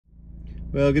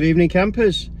Well, good evening,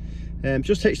 campers.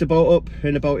 Just hitched the boat up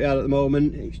in the boatyard at the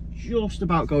moment. It's just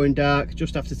about going dark,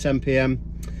 just after 10 p.m.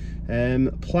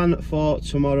 Plan for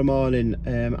tomorrow morning.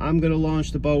 I'm going to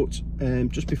launch the boat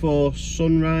just before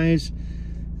sunrise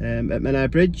at Menai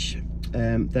Bridge.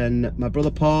 Then my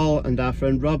brother Paul and our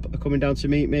friend Rob are coming down to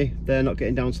meet me. They're not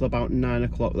getting down till about 9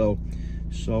 o'clock though.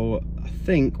 So I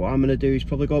think what I'm going to do is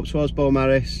probably go up towards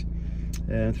Beaumaris,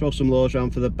 throw some lures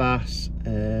around for the bass.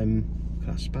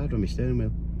 Got a spider on my steering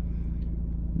wheel.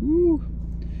 Woo.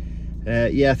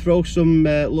 Yeah, throw some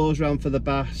lures around for the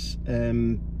bass,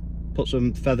 put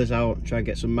some feathers out, try and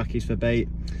get some mackies for bait.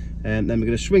 Then we're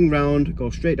going to swing round, go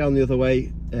straight down the other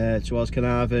way towards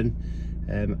Caernarfon,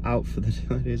 out for the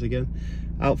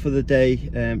day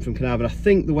from Caernarfon. I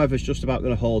think the weather's just about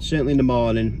going to hold, certainly in the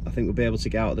morning. I think we'll be able to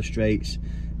get out of the straits,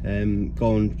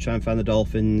 go and try and find the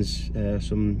dolphins,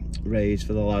 some rays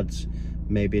for the lads,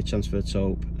 maybe a chance for a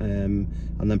taupe, and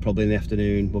then probably in the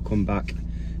afternoon we'll come back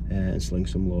and sling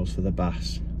some lures for the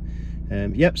bass.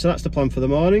 Yep, so that's the plan for the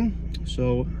morning.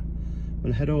 So I'm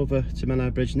going to head over to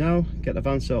Menai Bridge now, get the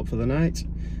van set up for the night,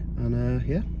 and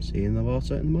yeah, see you in the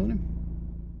water in the morning.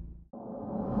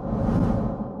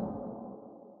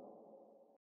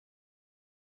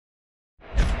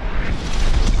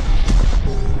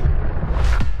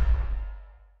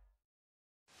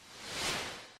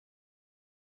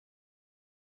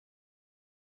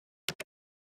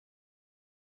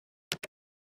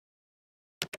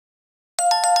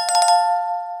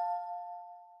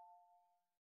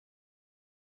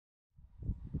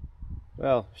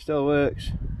 Well, still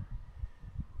works.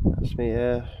 That's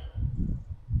me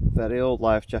very old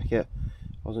life jacket.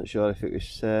 Wasn't sure if it was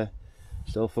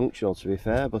still functional, to be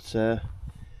fair, but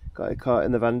got it caught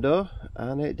in the van door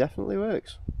and it definitely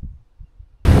works.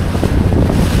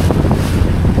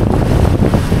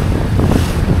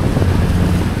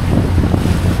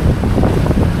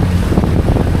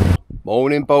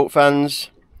 Morning boat fans,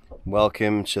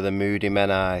 welcome to the moody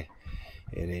Menai.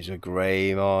 It is a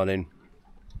grey morning.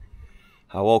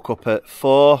 I woke up at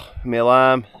 4, my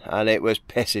alarm, and it was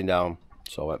pissing down,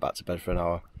 so I went back to bed for an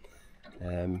hour.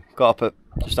 Got up at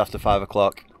just after 5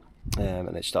 o'clock,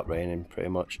 and it stopped raining pretty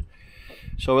much.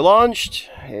 So we launched.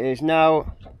 It is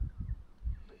now,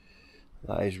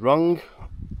 that is wrong,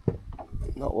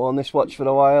 not worn this watch for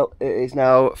a while. It is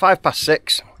now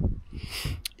 6:05.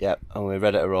 Yep, and we're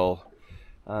ready to roll.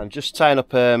 I'm just tying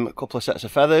up a couple of sets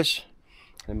of feathers,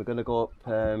 and we're going to go up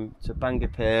to Bangor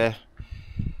Pier,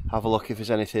 have a look if there's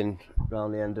anything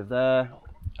around the end of there,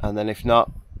 and then if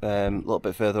not, a little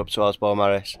bit further up towards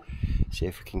Beaumaris, see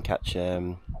if we can catch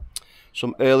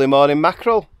some early morning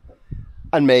mackerel,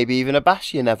 and maybe even a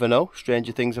bass. You never know,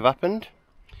 stranger things have happened.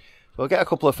 So we'll get a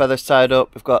couple of feathers tied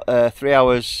up. We've got 3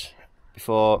 hours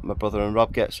before my brother and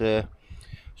Rob gets here,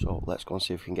 so let's go and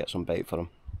see if we can get some bait for them.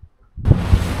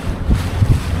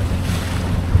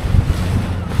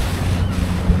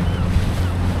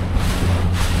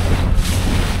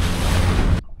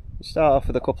 Start off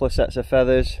with a couple of sets of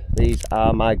feathers. These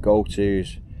are my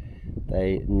go-tos.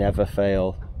 They never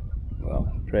fail.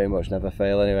 Well, pretty much never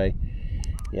fail anyway.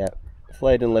 Yeah,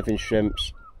 flayed and living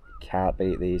shrimps. Can't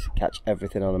beat these. Catch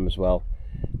everything on them as well.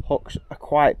 Hooks are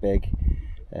quite big,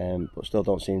 but still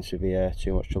don't seem to be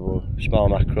too much trouble. Small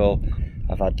mackerel.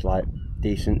 I've had like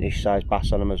decent-ish sized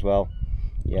bass on them as well.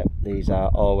 Yep, these are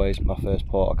always my first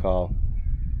port of call.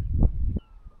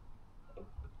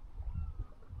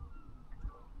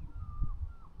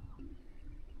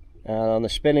 And on the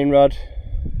spinning rod,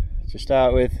 to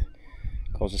start with,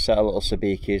 goes a set of little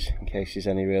sabikis in case there's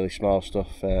any really small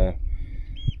stuff.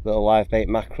 Little live bait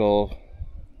mackerel,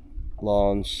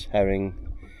 lawns, herring,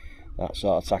 that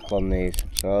sort of tackle on these.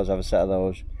 So I always have a set of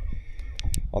those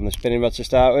on the spinning rod to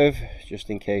start with, just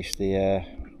in case the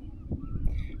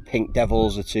pink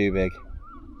devils are too big.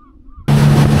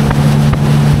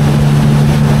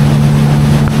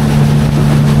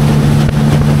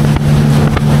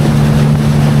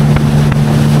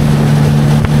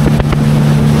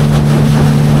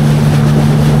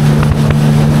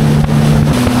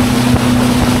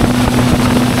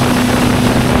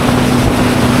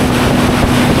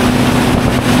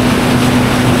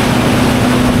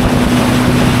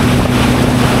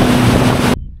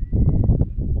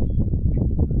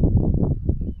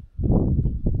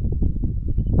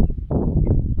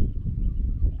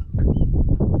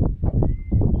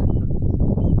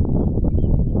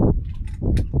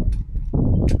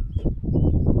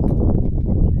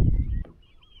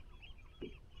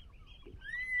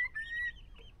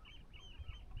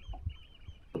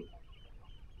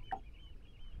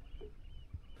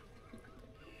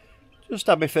 Just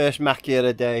had my first mackie of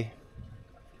the day.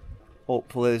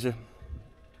 Hopefully there's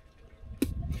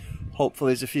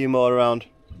hopefully there's a few more around.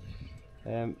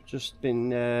 Just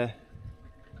been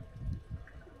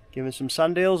given some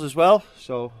sand eels as well,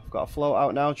 so I've got a float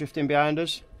out now drifting behind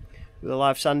us with a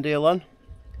live sand eel on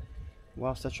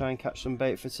whilst I try and catch some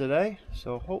bait for today.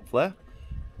 So hopefully I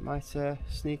might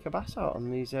sneak a bass out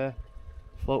on these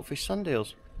floatfish sand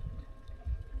eels.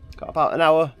 Got about an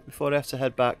hour before I have to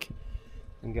head back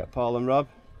and get Paul and Rob,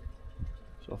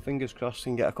 so fingers crossed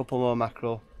and get a couple more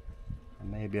mackerel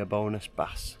and maybe a bonus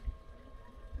bass.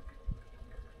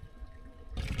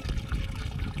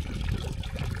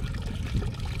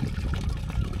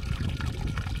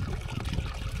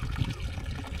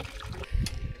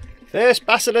 First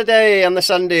bass of the day on the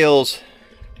sand eels.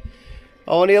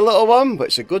 Only a little one, but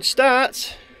it's a good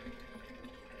start.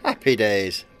 Happy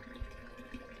days.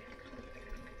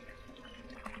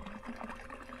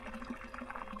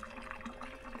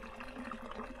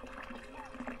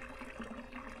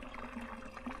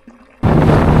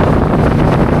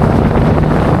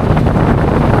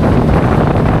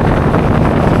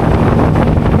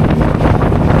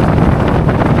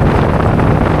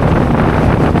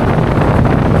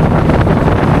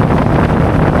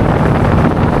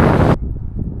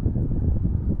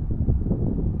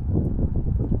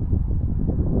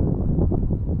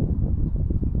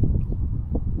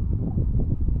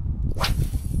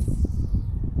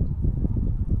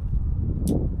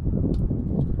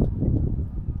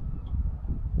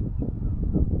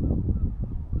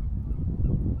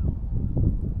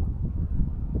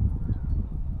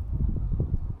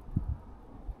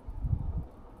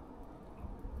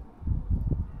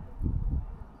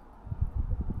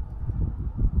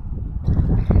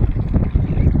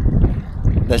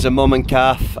 There's a mum and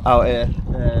calf out here.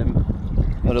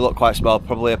 They look quite small,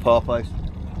 probably a paw place.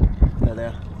 There they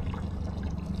are.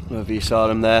 Whether you saw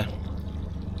them there.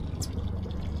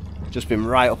 Just been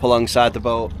right up alongside the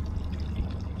boat.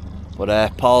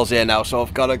 But Paul's here now, so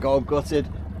I've got to go gutted.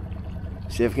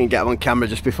 See if we can get them on camera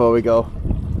just before we go.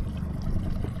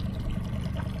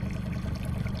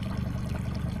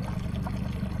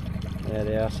 There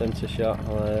they are, centre shot.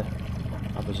 I'll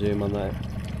have a zoom on that.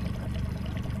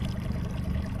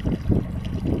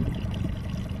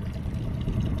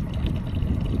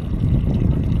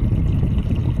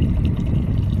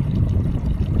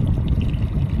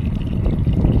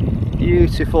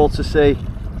 Beautiful to see.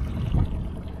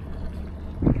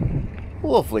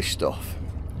 Lovely stuff.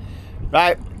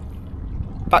 Right,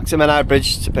 back to Menai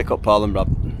Bridge to pick up Paul and Rob.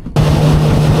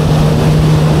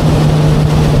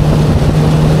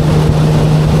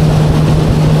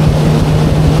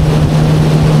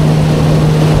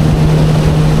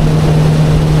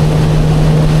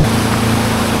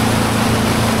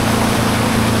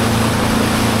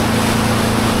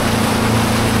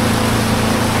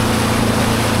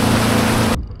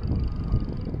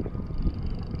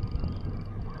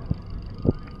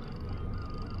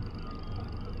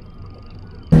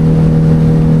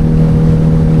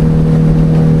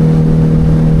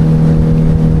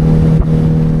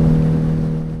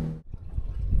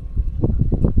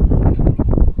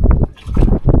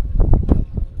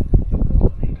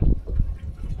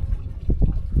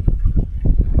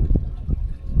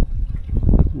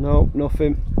 Nope,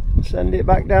 nothing. Send it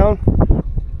back down.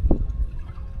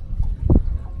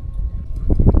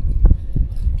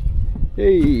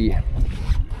 Hey.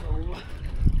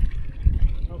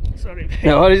 Oh, sorry. Mate.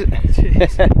 No, what is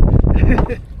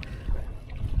it?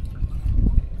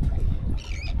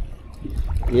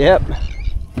 Yep.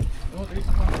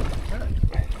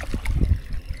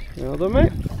 Well done,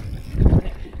 mate.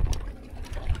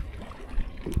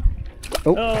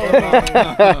 Oh.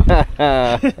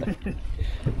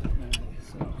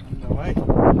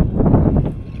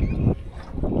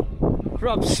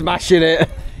 Rob's smashing it.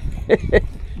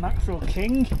 Mackerel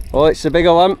king. Oh, it's a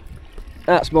bigger one.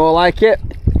 That's more like it.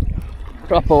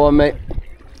 Proper one, mate.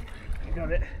 You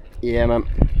got it. Yeah, man.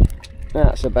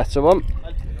 That's a better one.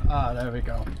 Ah, there we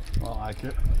go. I like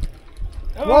it.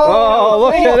 Oh,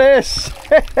 look at this!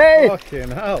 Hey!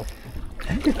 Fucking hell.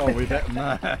 Oh, we hit him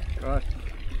there. Right.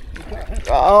 Got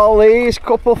all these,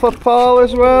 couple for Paul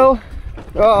as well.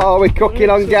 Oh, we're cooking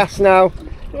on gas now.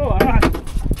 Oh, alright.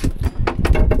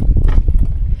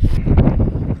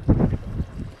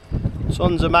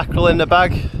 Tons of mackerel in the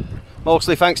bag,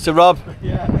 mostly thanks to Rob.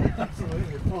 Yeah,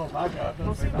 absolutely. Poor bagger.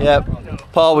 Yeah,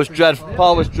 Paul was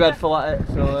dreadful at it,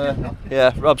 so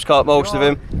yeah, Rob's caught most of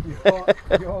him.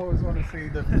 You always want to see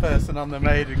the person on the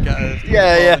maiden get a...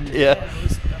 Yeah.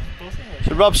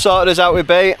 So Rob sorted us out with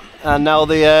bait, and now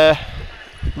the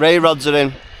ray rods are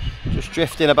in, just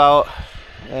drifting about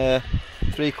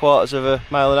 3/4 of a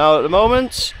mile an hour at the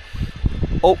moment.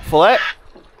 Hopefully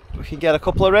we can get a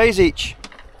couple of rays each.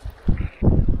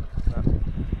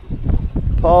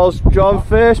 Paul's drawn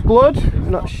first blood.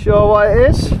 Not sure what it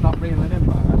is. Not reeling in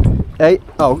back. Hey,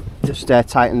 oh, just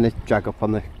tighten the drag up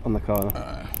on the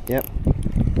corner. Yep.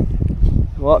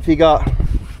 What have you got?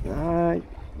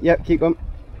 Yep, keep going.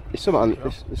 There's something on.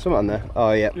 There's something on there.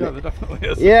 Oh, yep. Yeah, there definitely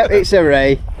is. Yep, it's a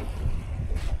ray.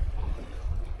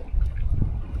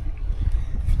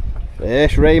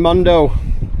 First Raymondo.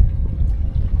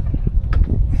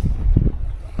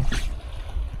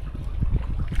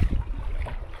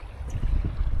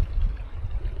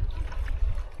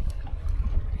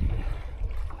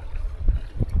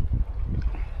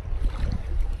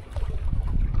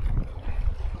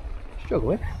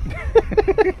 Struggling.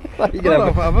 Like you can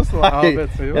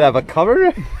have a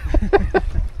cover.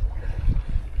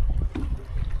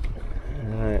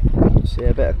 Right, see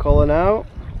a bit of colour now.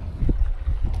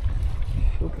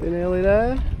 Should be nearly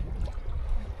there.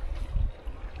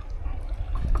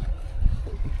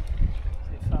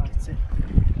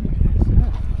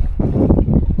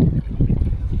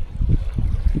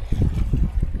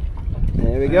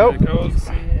 There we go. There it goes.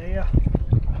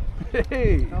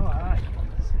 Hey. Oh, aye.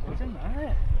 Isn't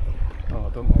that? Oh, I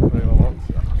don't know very well.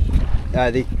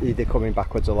 They're coming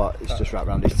backwards a lot. It's just wrapped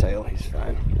around his tail. He's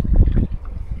fine.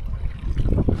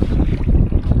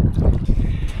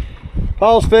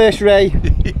 Paul's first ray,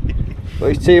 but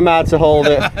he's too mad to hold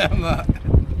it.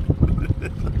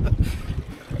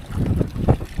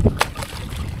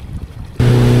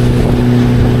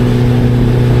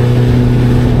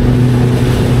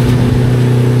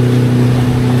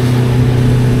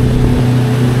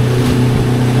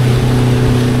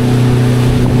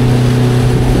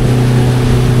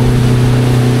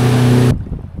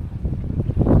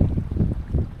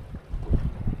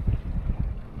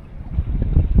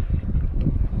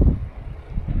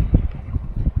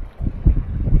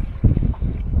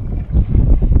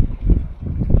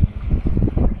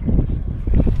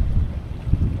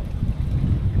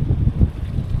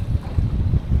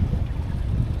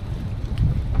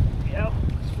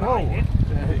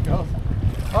 There he goes.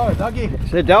 Oh, a doggy.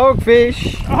 It's a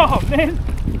dogfish. Oh, man.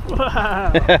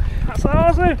 Wow. That's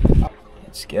awesome.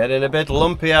 It's getting a bit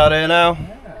lumpy out here now.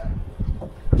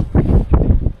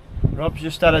 Rob's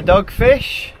just had a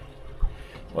dogfish,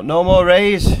 but no more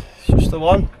rays. It's just the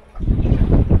one.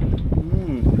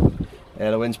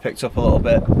 Yeah, the wind's picked up a little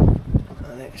bit,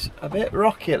 and it's a bit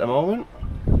rocky at the moment.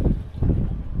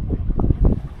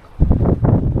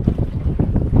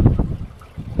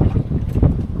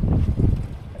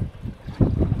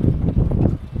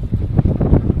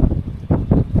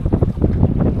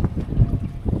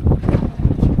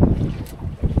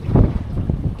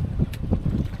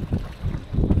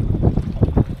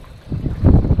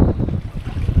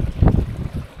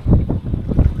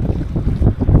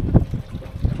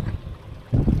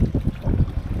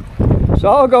 It's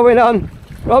all going on.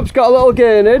 Rob's got a little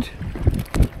gurnard.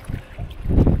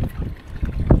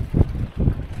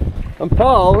 And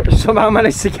Paul somehow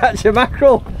managed to catch a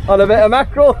mackerel on a bit of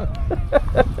mackerel.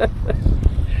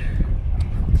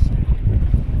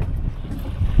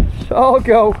 It's all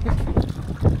go.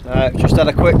 Right, just had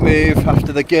a quick move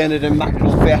after the gurnard and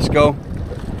mackerel fiasco.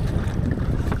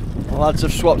 The lads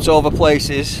have swapped over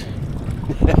places.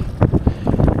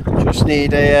 Just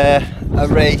need a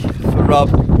ray for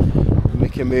Rob. We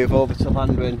can move over to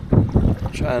landward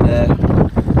and try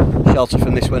and shelter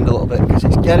from this wind a little bit because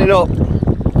it's getting up.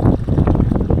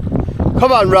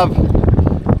 Come on, Rob,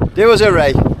 do us a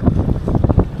ray.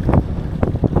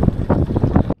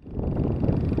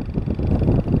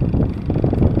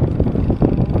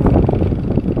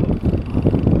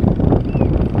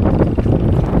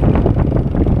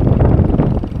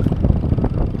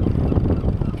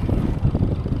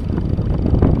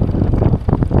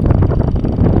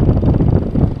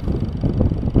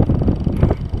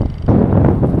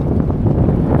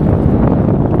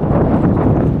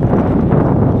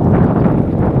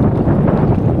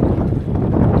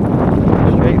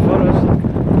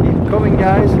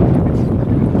 Guys,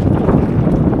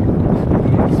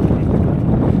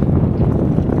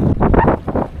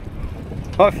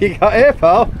 what have you got here,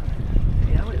 Paul?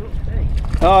 Yeah, it looks big.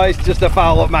 Oh, it's just a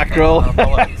foul up mackerel.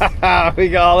 We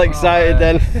got all excited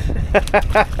then.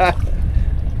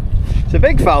 It's a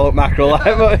big foul up mackerel,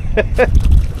 but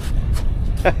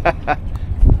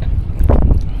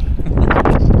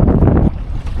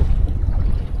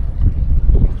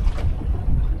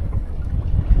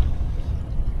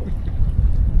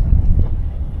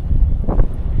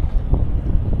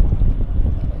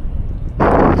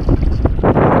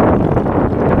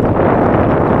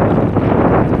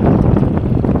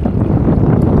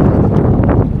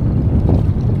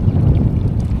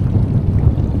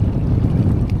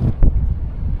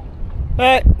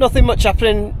Right, nothing much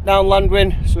happening down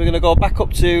Landwin, so we're going to go back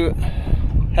up to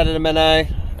head of the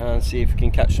Menai and see if we can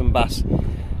catch some bass.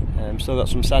 Still got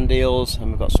some sand eels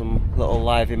and we've got some little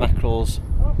lively mackerels.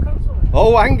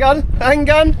 Oh, hang on, hang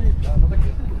on!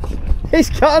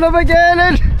 He's got another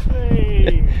gurnard!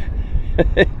 Hey.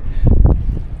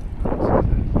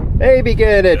 Baby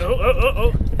gurnard!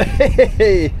 Oh.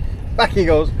 Hey, back he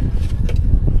goes.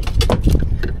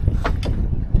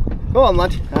 Go on,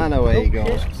 lad. I know where he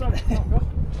goes. Sorry.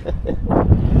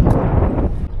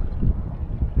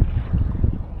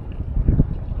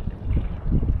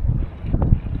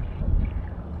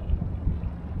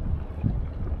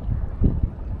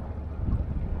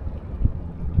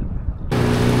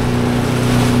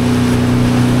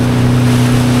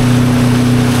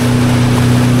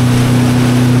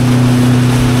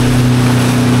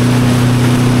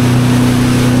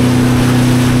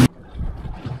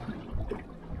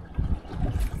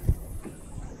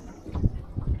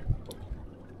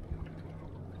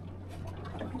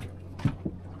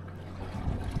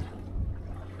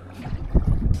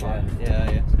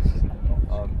 Yeah.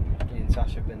 Me and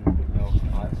Tash have been,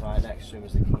 right next to him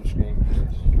as the king scream.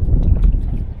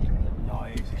 The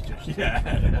noise is just. Yeah.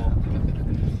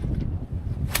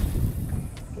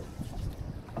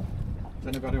 Does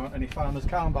anybody want any farmer's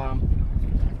calm balm?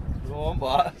 Go on,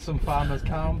 what? Some farmer's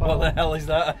calm balm. What the hell is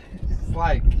that? It's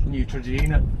like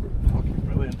Neutrogena. Fucking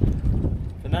brilliant.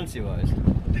 For Nancy wise?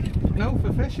 No,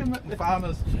 for fishermen,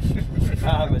 farmers.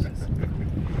 Farmers.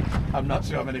 I'm not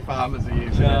sure how many farmers are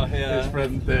using No, it. yeah. It's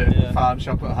from the farm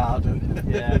shop at Harden.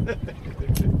 Yeah.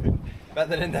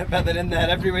 better in there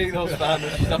every week, those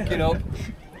farmers stocking up.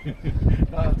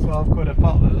 That's 12 quid a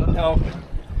pot, is it? No.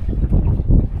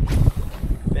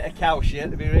 Bit of cow shit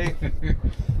to be real.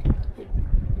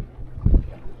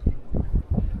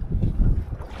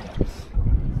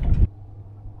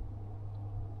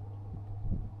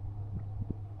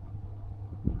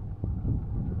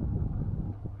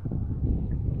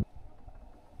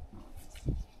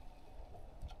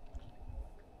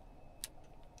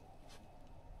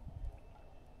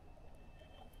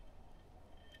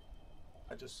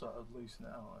 I just sort of loosen it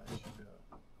out. I should do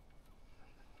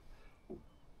it.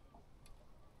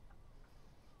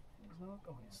 It's not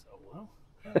going so well.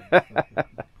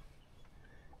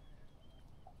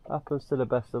 Happens to the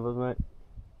best of us, mate.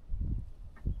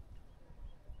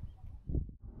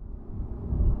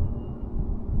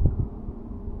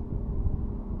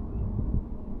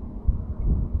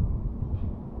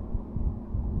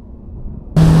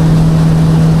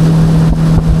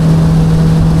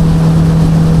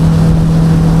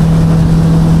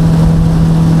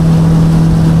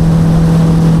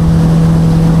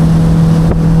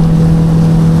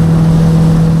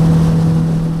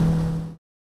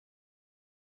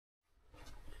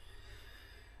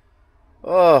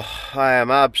 Oh, I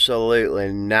am absolutely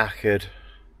knackered.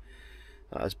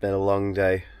 That has been a long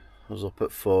day. I was up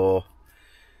at 4.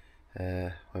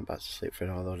 Went back to sleep for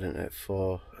an hour though, didn't I, at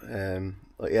 4.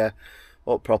 But yeah,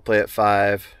 up properly at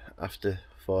 5 after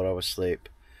 4 hours sleep.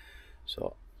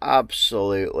 So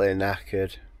absolutely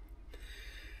knackered.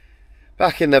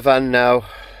 Back in the van now,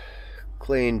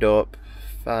 cleaned up,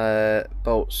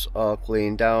 bolts all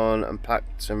cleaned down and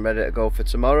packed and ready to go for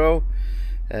tomorrow.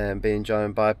 Being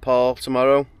joined by Paul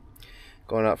tomorrow,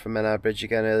 going out from Menai Bridge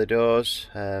again early doors.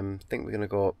 I think we're going to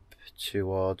go up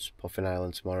towards Puffin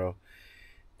Island tomorrow.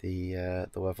 The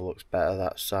weather looks better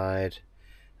that side,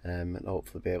 and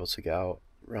hopefully be able to get out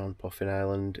round Puffin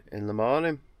Island in the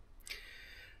morning.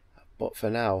 But for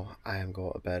now, I am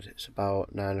going to bed. It's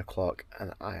about 9 o'clock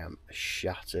and I am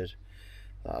shattered.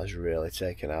 That has really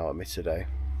taken out of me today.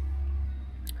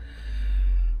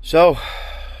 So,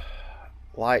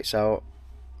 lights out.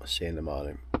 I'll see you in the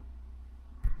morning.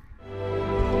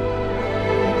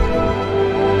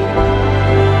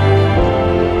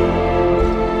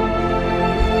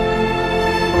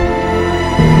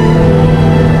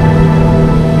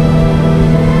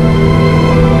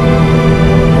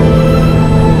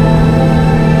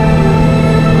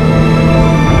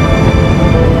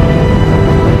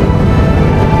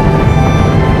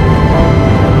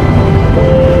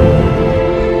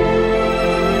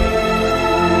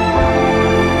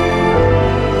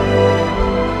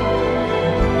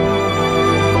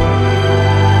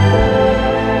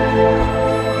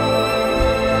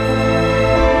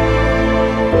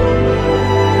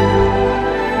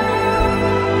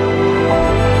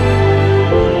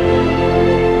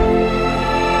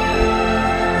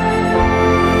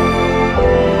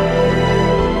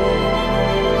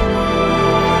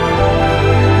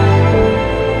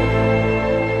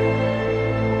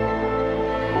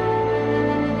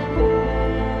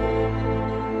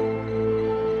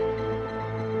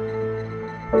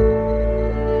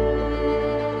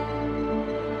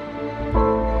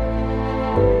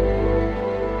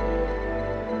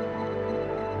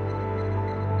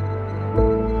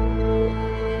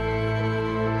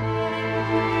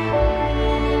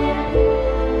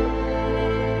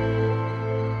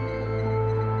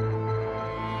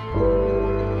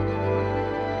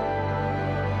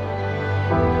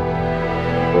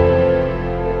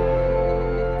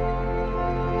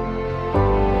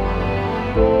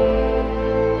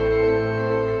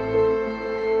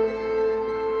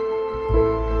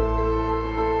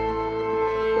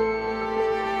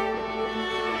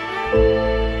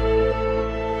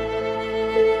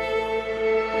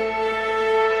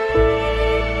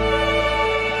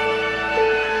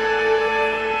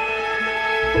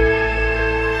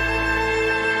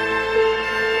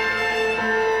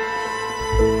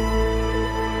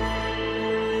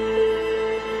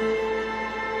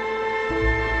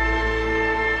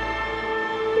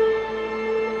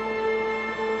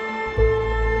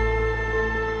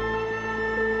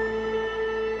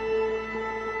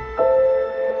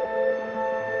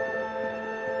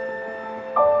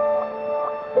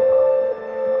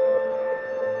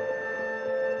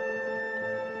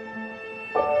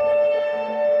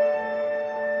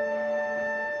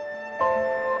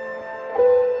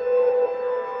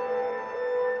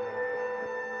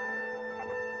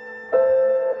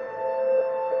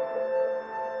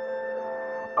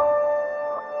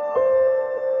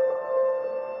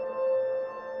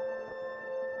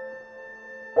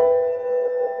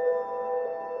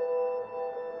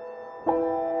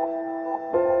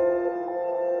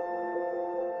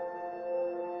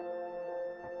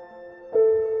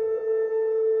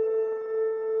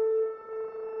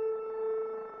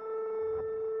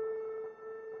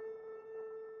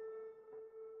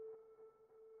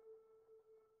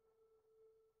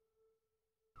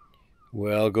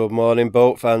 Well, good morning,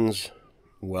 boat fans.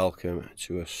 Welcome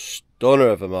to a stunner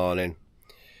of a morning.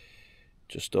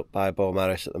 Just up by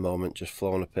Beaumaris at the moment, just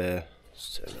flown up here.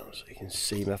 Let's turn on so you can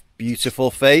see my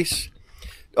beautiful face.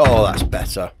 Oh, that's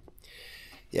better.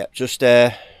 Yep, just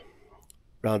round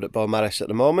at Beaumaris at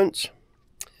the moment.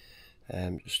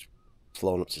 Just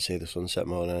flown up to see the sunset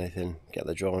more than anything. Get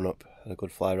the drone up. Had a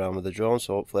good fly around with the drone,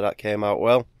 so hopefully that came out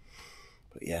well.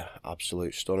 But yeah,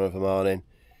 absolute stunner of a morning.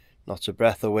 Not a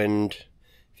breath of wind.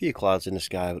 A few clouds in the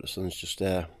sky, but the sun's just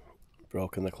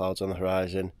broken the clouds on the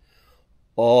horizon.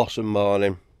 Awesome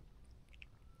morning.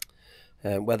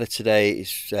 Weather today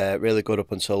is really good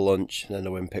up until lunch, and then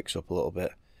the wind picks up a little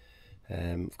bit.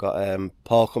 I've got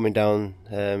Paul coming down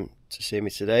to see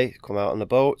me today, come out on the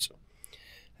boat.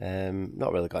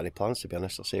 Not really got any plans, to be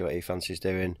honest. I'll see what he fancies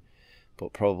doing,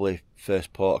 but probably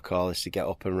first port of call is to get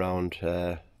up and round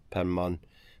Penmon,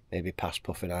 maybe past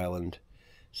Puffin Island,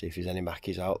 see if there's any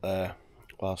mackies out there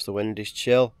whilst the wind is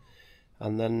chill,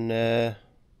 and then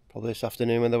probably this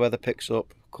afternoon when the weather picks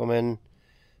up, come in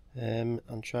and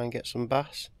try and get some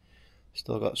bass.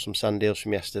 Still got some sand eels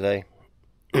from yesterday.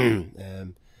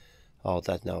 All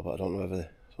dead now, but I don't know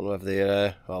whether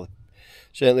they well,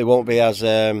 certainly won't be as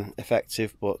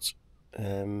effective, but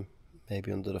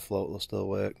maybe under the float they'll still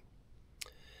work.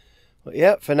 But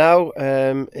yeah, for now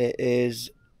it is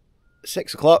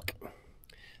 6 o'clock.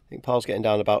 I think Paul's getting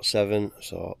down about 7,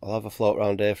 so I'll have a float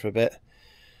around here for a bit.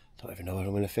 Don't even know where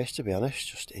I'm going to fish, to be honest.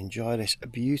 Just enjoy this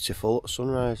beautiful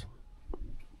sunrise.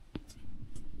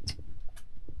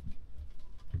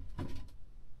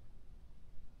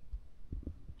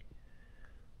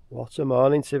 What a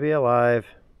morning to be alive.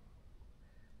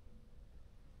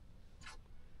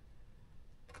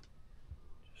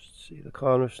 Just see the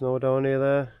corner of snow down here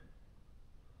there.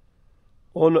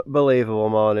 Unbelievable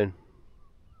morning.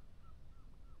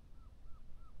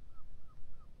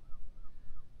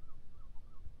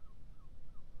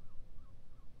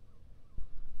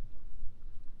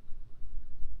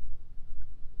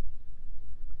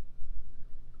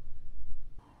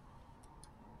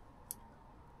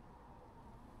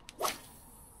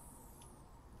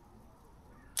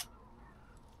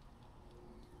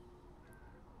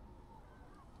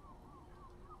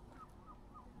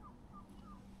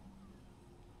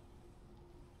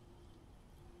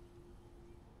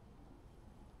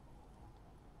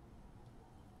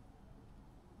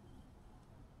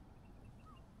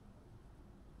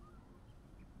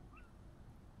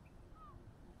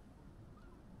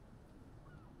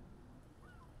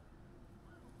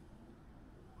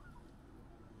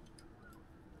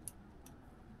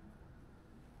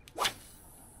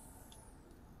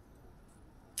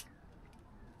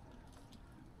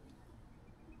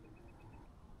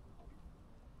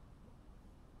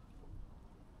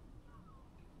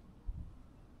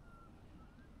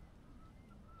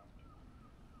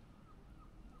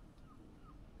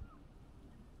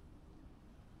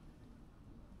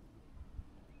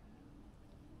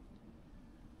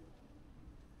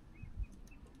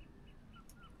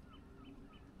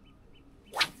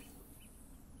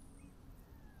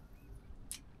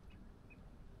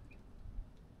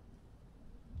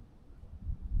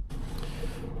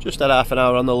 Just had half an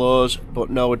hour on the lows, but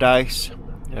no dice.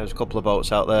 There's a couple of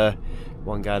boats out there.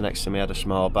 One guy next to me had a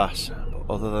small bass,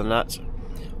 but other than that,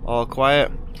 all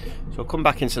quiet. So I'll come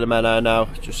back into the Menai now,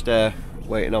 just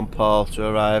waiting on Paul to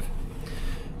arrive.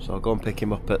 So I'll go and pick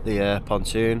him up at the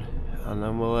pontoon, and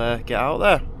then we'll get out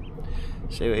there,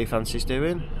 see what he fancies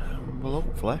doing, and we'll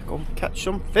hopefully go and catch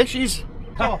some fishies.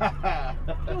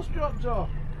 Just dropped off.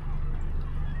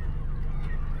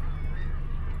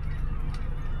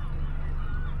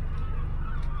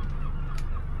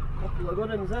 Couple of good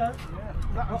ones there. Yeah.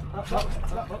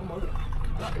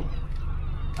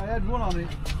 I had one on it.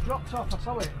 Dropped off. I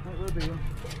saw it. It would be one.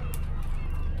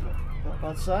 Not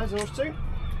bad size, those two.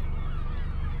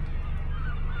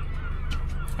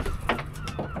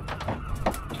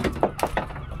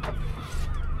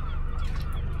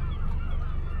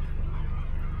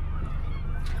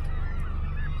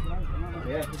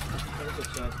 Yeah, very good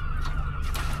size.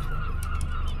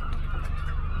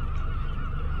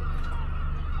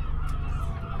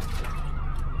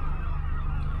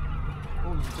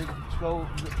 Oh, there's a big 12.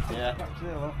 Yeah. Back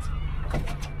there, look.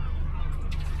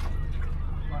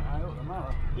 Right high up the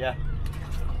matter. Yeah.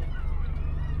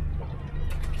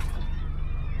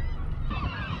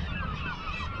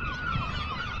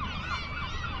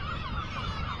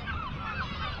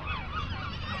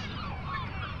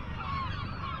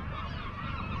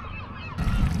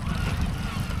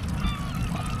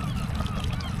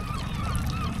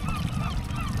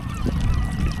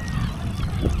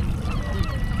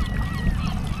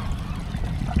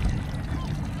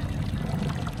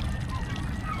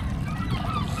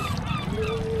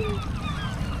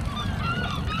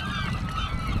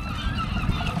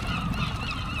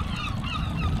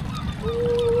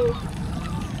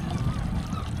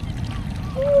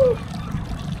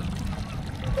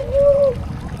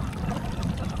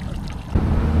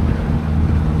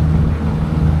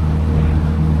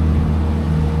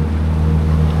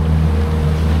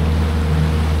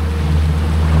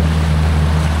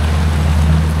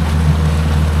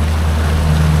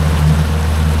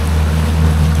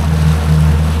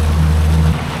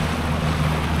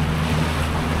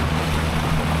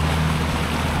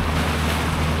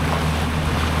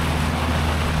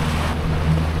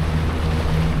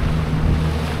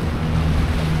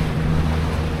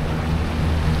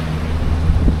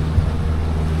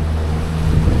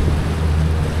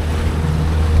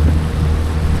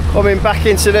 coming back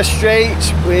into the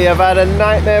streets. We have had a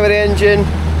nightmare with the engine.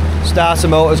 Starter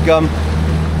motor's gone.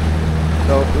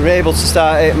 So we're able to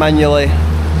start it manually,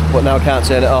 but now can't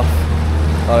turn it off.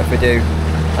 Or if we do,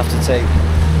 have to take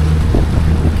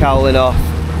the cowling off,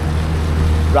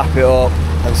 wrap it up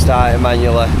and start it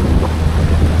manually.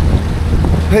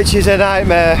 Which is a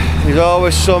nightmare. There's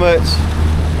always something.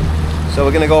 So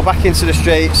we're going to go back into the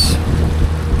streets,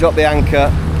 drop the anchor,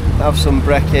 have some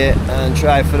brekkie and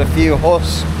try for a few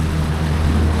husks.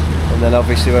 And then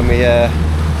obviously when we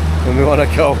want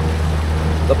to go,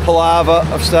 the palaver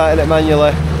of starting it manually.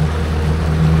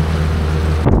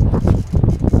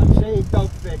 I'm saying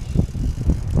dogfish.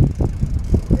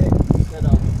 It's a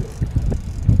dogfish.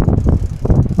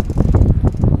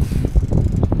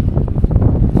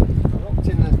 I looked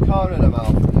in the corner of the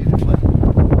mouth beautifully.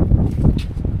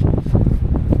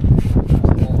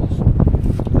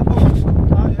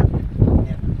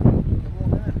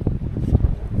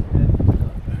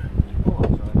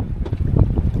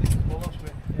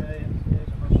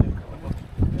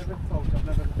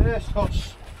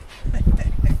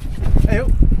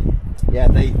 Yeah,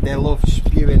 they love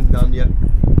spewing on you.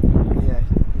 Yeah.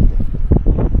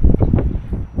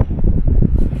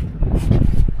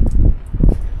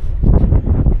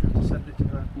 Send it to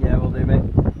her. Yeah, we'll do, mate.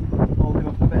 Hold him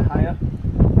up a bit higher.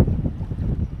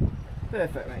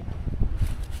 Perfect, mate.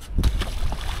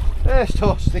 First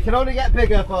toss. They can only get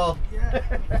bigger, Paul. Yeah.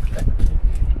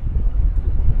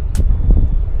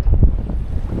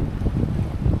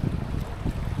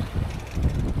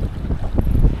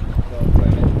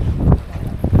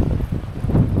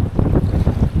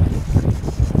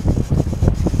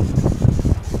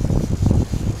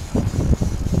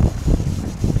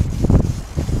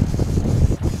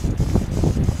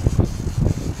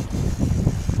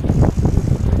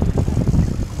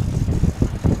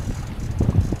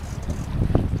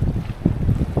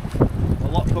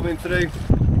 Coming through.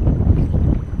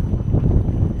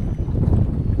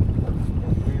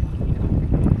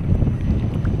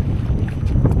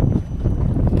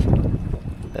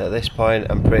 At this point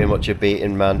I'm pretty much a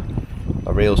beaten man.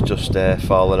 My reel's just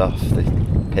fallen off. The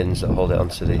pins that hold it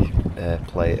onto the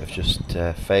plate have just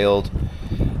failed.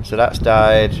 So that's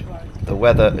died. The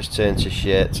weather has turned to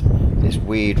shit. There's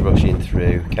weed rushing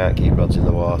through, can't keep rods in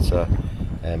the water,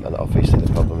 and obviously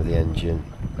the problem with the engine.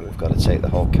 We've got to take the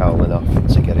whole cowling off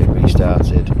to get it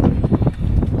restarted.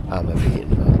 I'm a beaten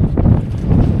man.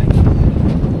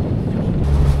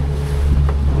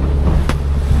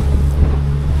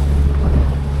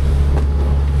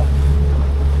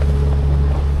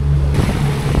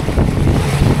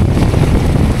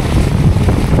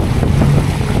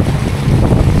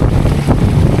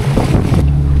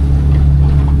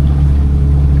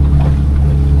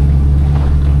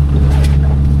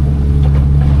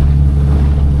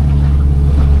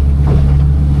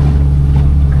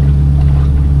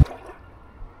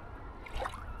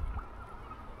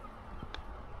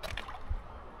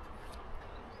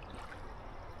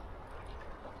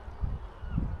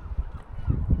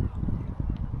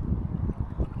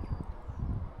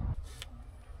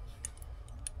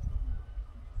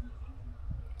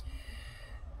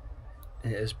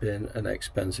 It has been an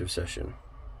expensive session.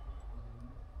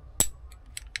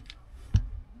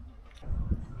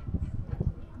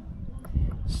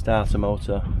 Starter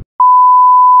motor.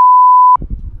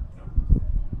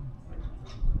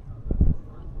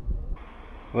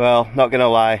 Well, not gonna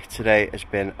lie, today has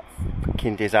been a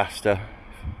fucking disaster.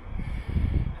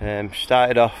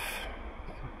 Started off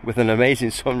with an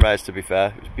amazing sunrise, to be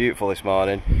fair. It was beautiful this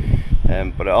morning,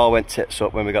 but it all went tits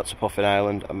up when we got to Puffin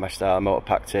Island and my starter motor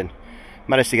packed in.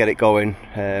 Managed to get it going,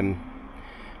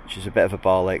 which is a bit of a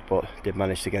ball ache, but did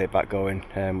manage to get it back going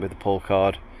with the pull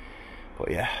cord.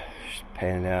 But yeah, just a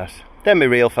pain in the ass. Then my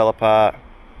reel fell apart.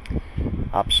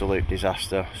 Absolute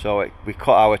disaster. So we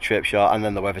cut our trip short, and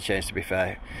then the weather changed, to be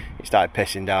fair. It started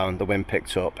pissing down, the wind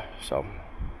picked up, so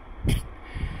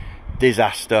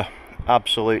disaster,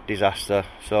 absolute disaster.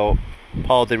 So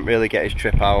Paul didn't really get his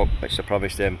trip out, which I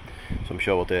promised him, so I'm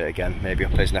sure we'll do it again, maybe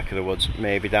up his neck of the woods,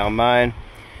 maybe down mine.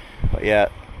 But yeah,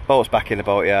 boat's back in the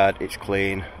boatyard, it's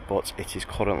clean, but it is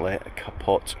currently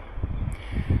kaput.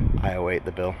 I await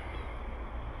the bill.